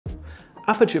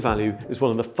Aperture value is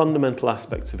one of the fundamental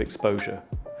aspects of exposure,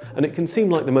 and it can seem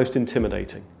like the most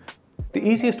intimidating. The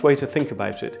easiest way to think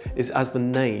about it is as the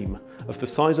name of the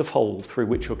size of hole through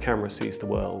which your camera sees the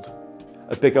world.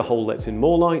 A bigger hole lets in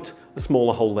more light, a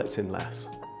smaller hole lets in less.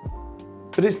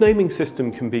 But its naming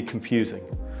system can be confusing.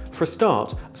 For a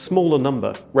start, a smaller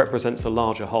number represents a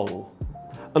larger hole.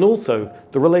 And also,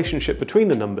 the relationship between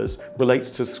the numbers relates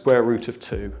to the square root of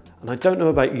 2. And I don't know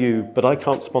about you, but I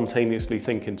can't spontaneously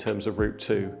think in terms of root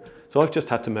 2, so I've just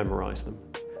had to memorize them.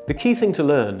 The key thing to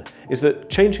learn is that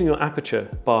changing your aperture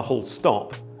by a whole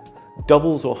stop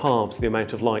doubles or halves the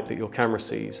amount of light that your camera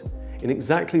sees, in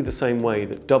exactly the same way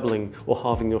that doubling or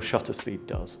halving your shutter speed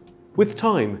does. With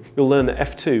time, you'll learn that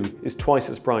f2 is twice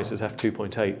as bright as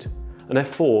f2.8, and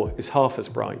f4 is half as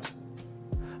bright.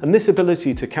 And this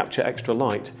ability to capture extra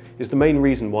light is the main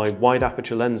reason why wide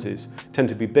aperture lenses tend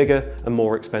to be bigger and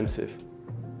more expensive.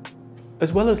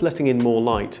 As well as letting in more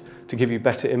light to give you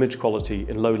better image quality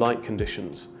in low light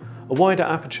conditions, a wider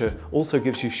aperture also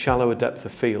gives you shallower depth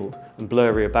of field and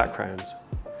blurrier backgrounds.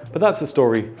 But that's a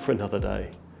story for another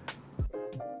day.